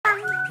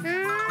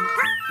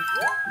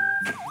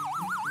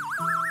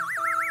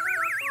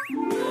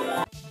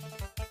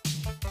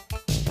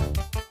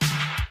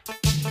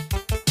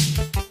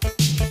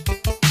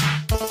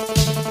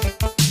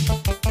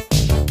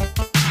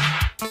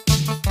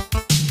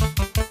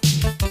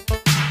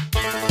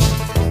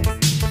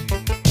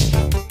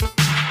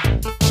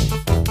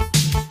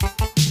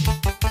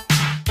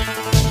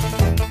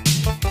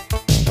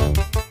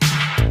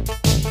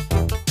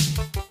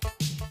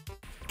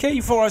Okay,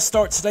 before I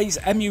start today's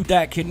Emu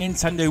Deck and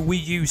Nintendo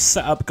Wii U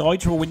setup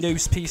guide for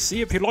Windows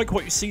PC, if you like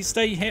what you see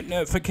today, hit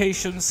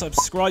notifications,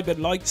 subscribe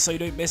and like so you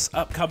don't miss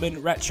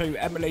upcoming retro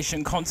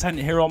emulation content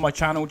here on my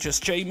channel,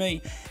 just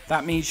Jamie.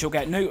 That means you'll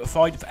get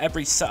notified of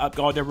every setup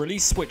guide I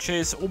release, which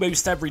is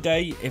almost every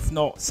day, if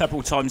not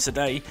several times a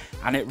day,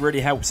 and it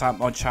really helps out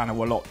my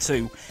channel a lot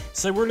too.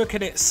 So we're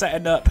looking at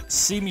setting up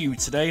Cemu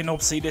today, and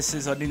obviously this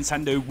is a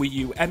Nintendo Wii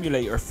U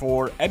emulator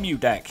for Emu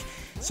Deck.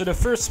 So the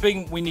first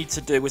thing we need to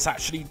do is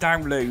actually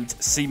download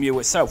Cemu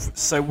itself.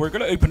 So we're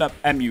going to open up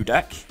Emu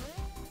Deck.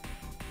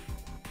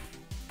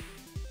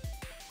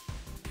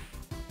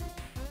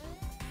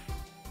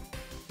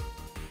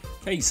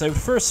 Okay, so the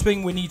first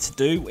thing we need to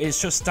do is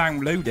just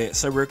download it.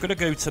 So we're going to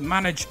go to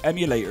Manage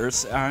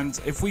Emulators, and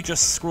if we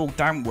just scroll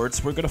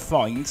downwards, we're going to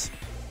find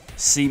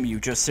Cemu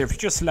just here. If you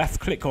just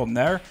left click on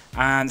there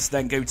and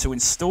then go to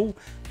Install,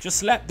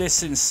 just let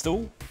this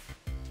install.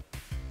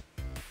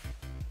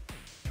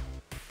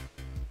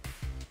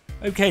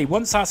 Okay,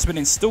 once that's been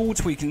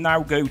installed, we can now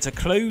go to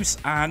close,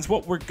 and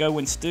what we're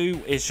going to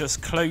do is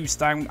just close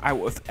down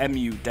out of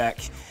Emu Deck.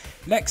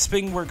 Next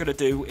thing we're going to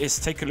do is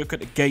take a look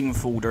at the game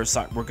folders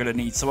that we're going to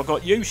need. So I've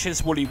got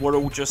Yoshi's Woolly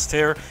World just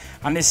here,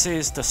 and this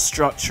is the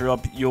structure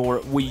of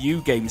your Wii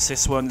U games.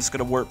 This one's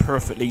going to work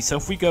perfectly. So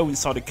if we go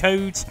inside the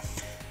code,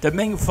 the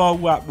main file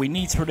that we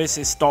need for this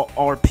is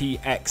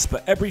 .rpx,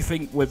 but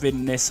everything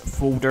within this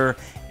folder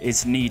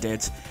is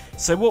needed.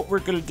 So what we're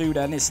going to do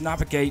then is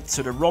navigate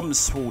to the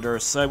ROMs folder.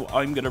 So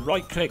I'm going to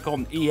right click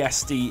on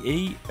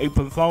ESDE,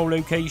 open file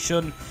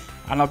location,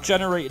 and I've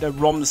generated a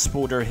ROMs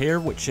folder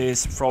here, which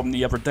is from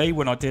the other day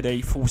when I did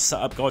a full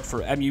setup guide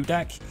for Emu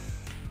Deck.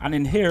 And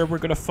in here we're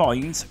going to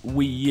find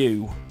Wii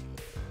U.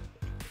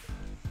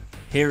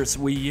 Here's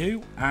Wii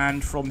U,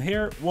 and from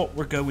here what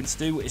we're going to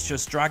do is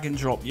just drag and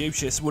drop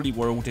Yoshi's Woolly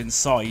World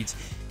inside.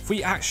 If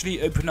we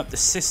actually open up the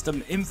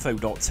system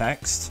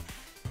info.txt,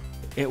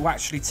 it will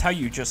actually tell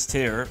you just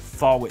here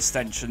file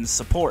extensions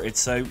supported.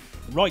 So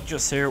right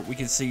just here we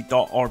can see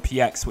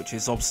 .rpx, which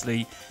is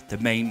obviously the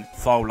main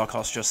file like I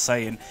was just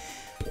saying.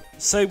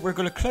 So we're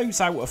going to close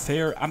out of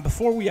here, and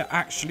before we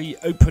actually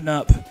open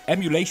up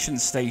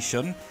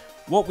EmulationStation,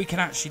 what we can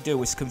actually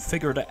do is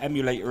configure the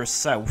emulator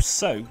itself.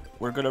 So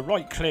we're going to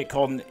right click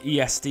on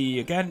ESD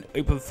again,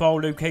 open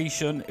file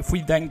location. If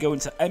we then go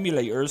into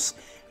emulators,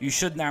 you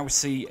should now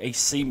see a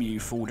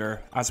Cemu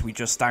folder as we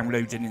just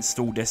downloaded and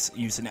installed this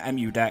using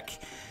Emu Deck.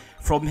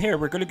 From here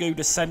we're going to go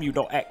to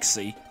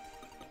cemu.exe.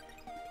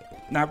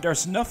 Now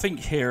there's nothing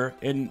here,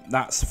 and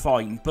that's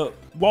fine, but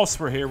whilst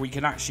we're here we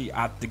can actually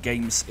add the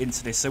games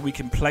into this, so we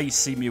can play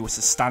Cemu as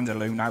a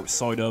standalone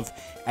outside of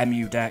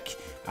Emu Deck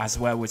as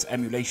well as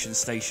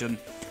EmulationStation.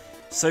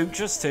 So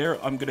just here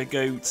I'm going to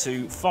go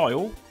to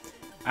File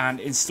and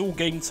Install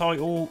Game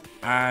Title,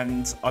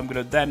 and I'm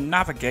going to then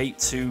navigate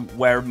to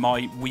where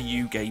my Wii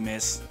U game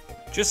is.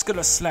 Just going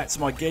to select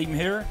my game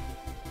here,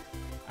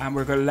 and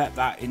we're going to let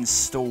that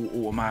install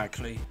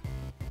automatically.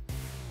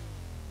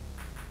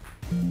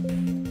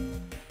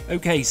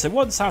 Okay, so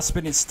once that's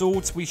been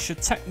installed, we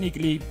should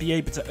technically be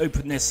able to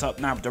open this up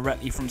now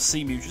directly from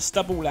Cemu. Just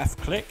double left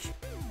click.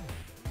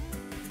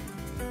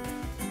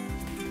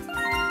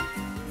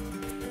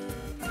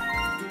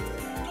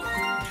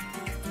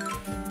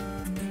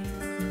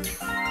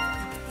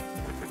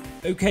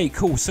 Okay,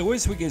 cool. So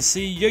as we can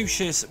see,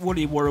 Yoshi's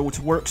Woolly World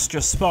works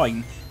just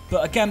fine.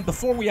 But again,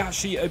 before we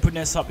actually open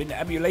this up in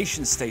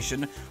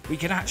EmulationStation, we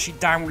can actually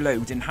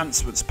download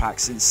enhancements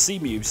packs in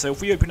Cemu. So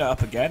if we open it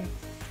up again,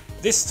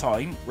 this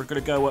time we're going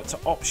to go up to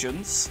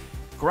Options,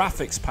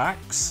 Graphics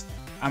Packs,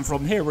 and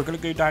from here we're going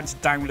to go down to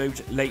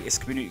Download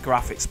Latest Community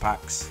Graphics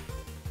Packs.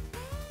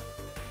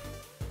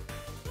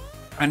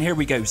 And here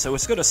we go. So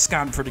it's going to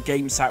scan for the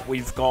games that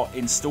we've got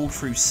installed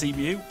through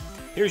Cemu.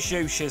 Here's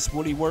Yoshi's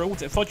Woolly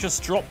World. If I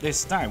just drop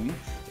this down,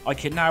 I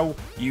can now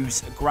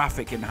use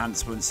graphic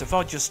enhancements. If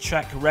I just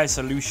check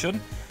resolution,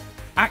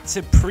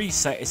 active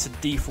preset is a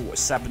default of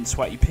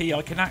 720p.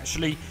 I can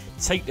actually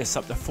take this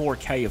up to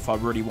 4K if I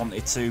really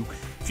wanted to.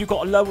 If you've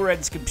got a lower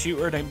end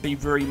computer, then be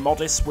very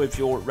modest with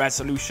your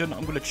resolution.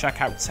 I'm going to check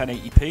out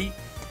 1080p.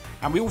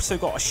 And we also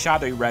got a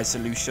shadow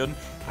resolution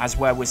as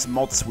well as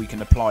mods we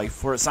can apply.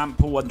 For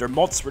example, under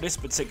mods for this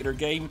particular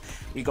game,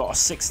 we got a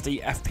 60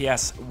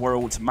 FPS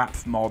world map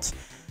mod.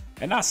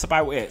 And that's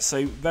about it,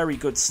 so very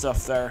good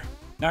stuff there.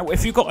 Now,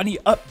 if you've got any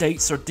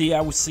updates or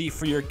DLC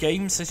for your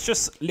games, it's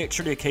just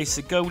literally a case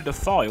of go to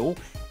File,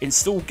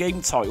 Install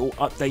Game Title,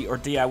 Update or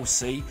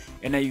DLC,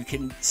 and then you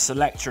can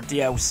select your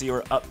DLC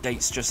or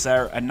updates just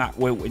there, and that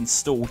will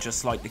install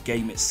just like the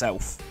game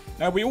itself.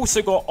 Now we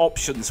also got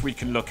options we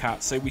can look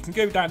at, so we can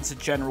go down to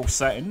General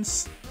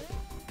Settings,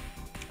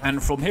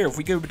 and from here if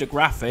we go to the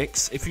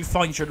graphics, if you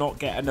find you're not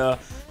getting a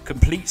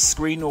complete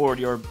screen or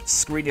your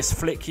screen is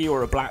flicky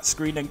or a black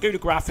screen, then go to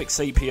Graphics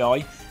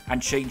API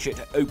and change it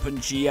to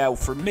OpenGL.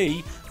 For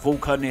me,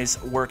 Vulkan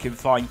is working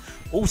fine.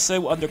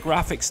 Also under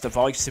graphics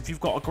device, if you've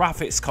got a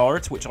graphics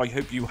card, which I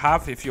hope you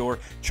have if you're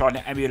trying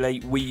to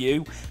emulate Wii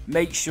U,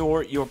 make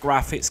sure your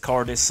graphics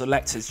card is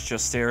selected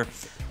just here.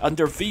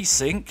 Under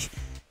VSync,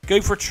 Go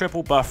for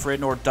triple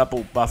buffering or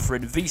double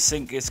buffering.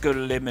 VSync is going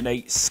to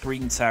eliminate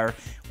screen tear.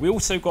 We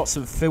also got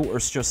some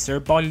filters just there.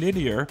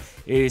 Bilinear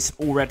is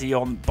already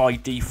on by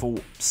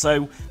default.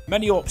 So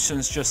many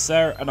options just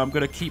there, and I'm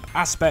going to keep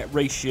aspect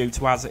ratio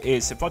to as it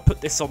is. If I put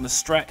this on the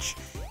stretch,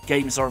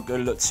 games aren't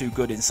going to look too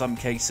good in some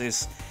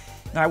cases.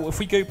 Now, if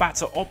we go back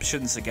to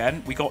options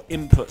again, we got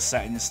input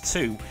settings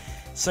too.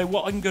 So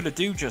what I'm going to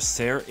do just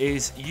here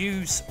is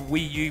use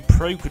Wii U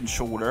Pro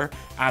Controller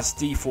as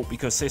default,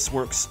 because this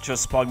works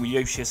just by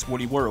Yoshi's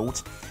Woolly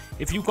World.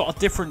 If you've got a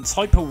different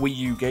type of Wii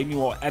U game you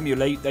want to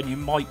emulate, then you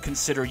might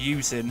consider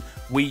using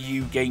Wii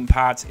U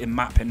gamepad in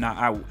mapping that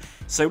out.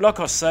 So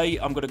like I say,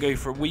 I'm going to go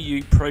for Wii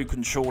U Pro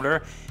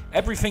Controller.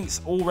 Everything's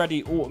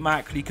already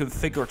automatically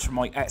configured to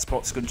my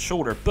Xbox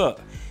controller, but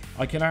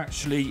I can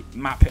actually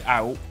map it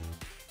out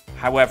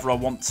however I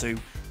want to.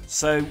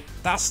 So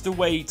that's the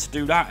way to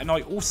do that, and I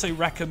also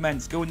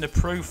recommend going to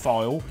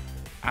profile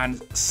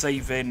and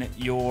saving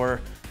your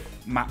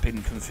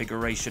mapping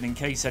configuration in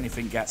case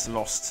anything gets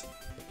lost.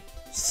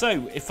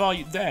 So if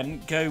I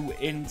then go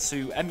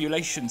into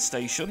Emulation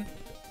Station,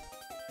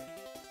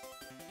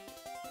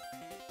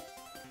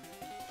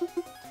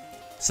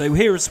 so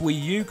here's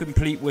Wii U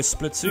complete with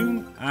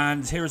Splatoon,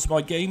 and here's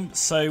my game.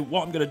 So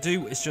what I'm going to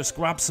do is just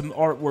grab some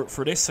artwork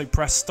for this. So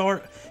press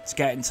start to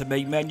get into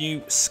main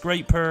menu,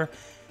 scraper,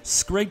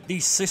 scrape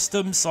these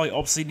systems. I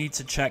obviously need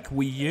to check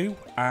Wii U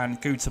and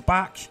go to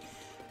back,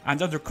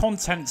 and under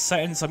content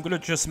settings I'm going to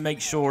just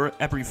make sure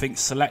everything's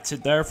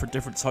selected there for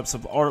different types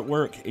of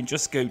artwork, and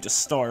just go to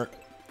start.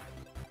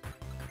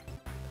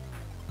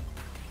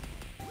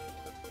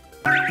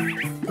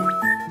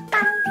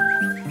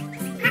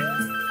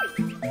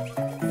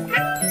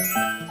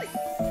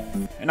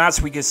 And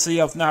as we can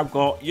see, I've now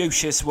got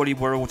Yoshi's Woolly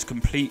World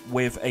complete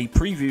with a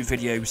preview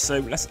video. So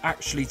let's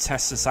actually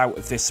test this out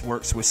if this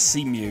works with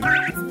Cemu.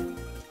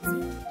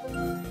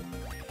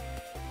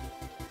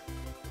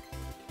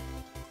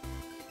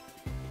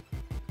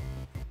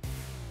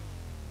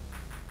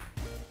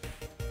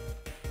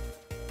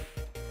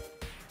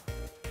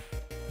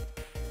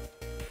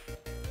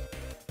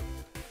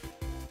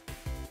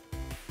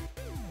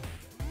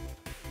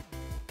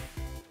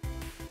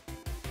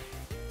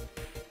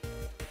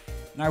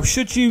 Now,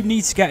 should you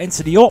need to get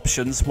into the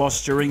options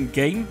whilst you're in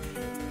game,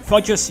 if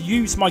I just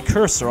use my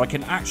cursor, I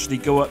can actually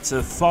go up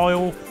to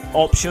File,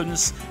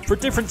 Options, for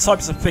different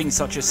types of things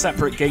such as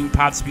separate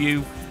gamepads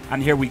view,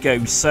 and here we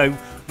go. So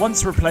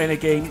once we're playing a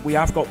game, we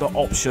have got the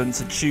option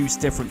to choose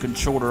different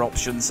controller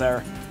options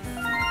there.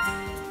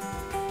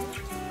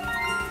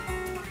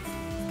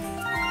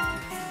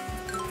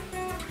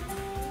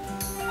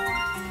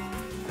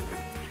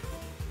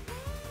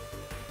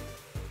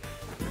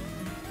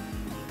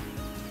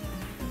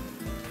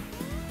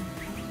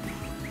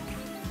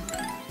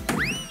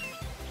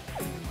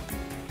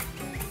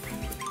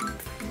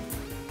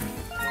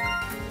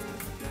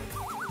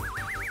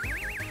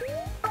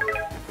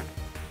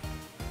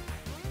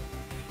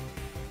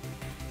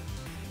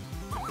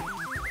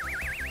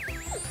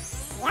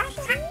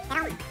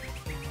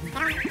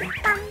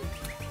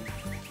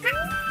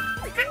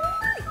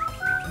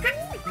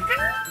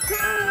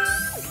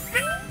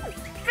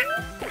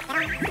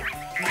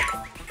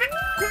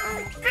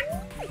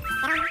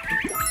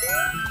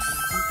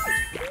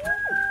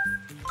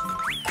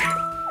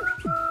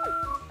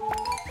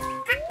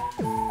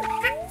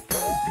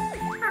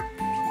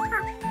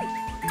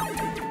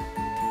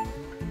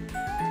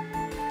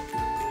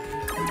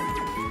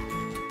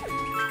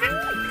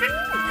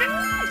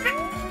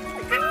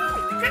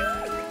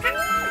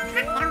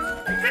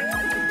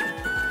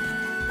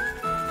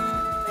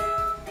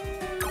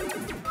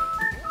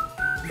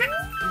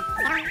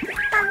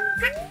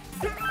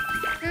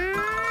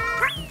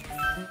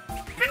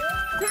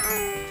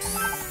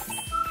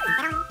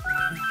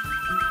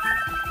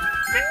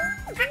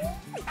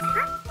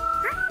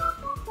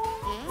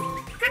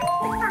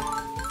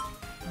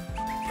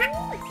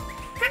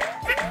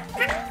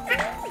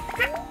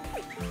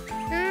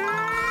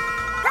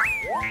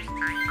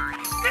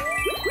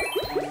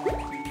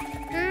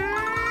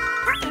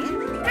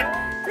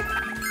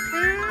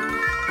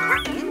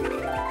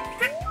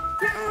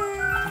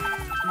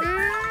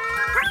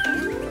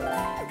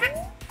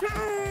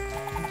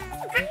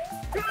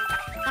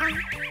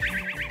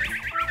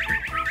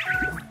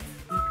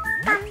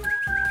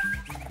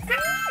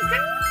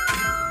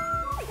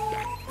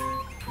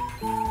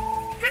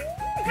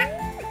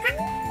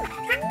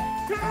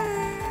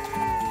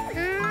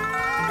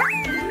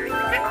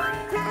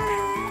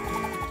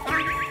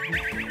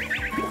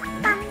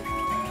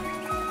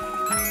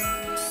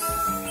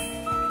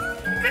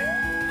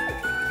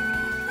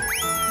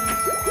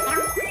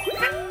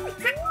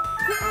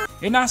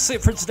 And that's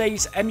it for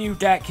today's Emu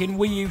Deck in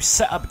Wii U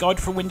setup guide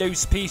for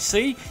Windows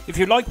PC. If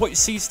you like what you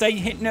see today,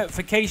 hit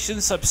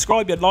notifications,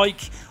 subscribe and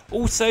like.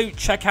 Also,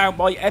 check out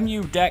my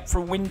Emu Deck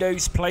for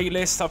Windows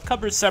playlist. I've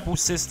covered several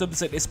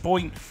systems at this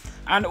point.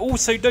 And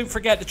also, don't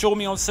forget to join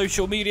me on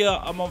social media.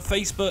 I'm on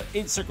Facebook,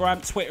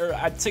 Instagram, Twitter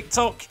and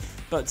TikTok.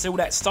 But till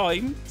next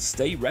time,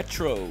 stay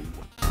retro.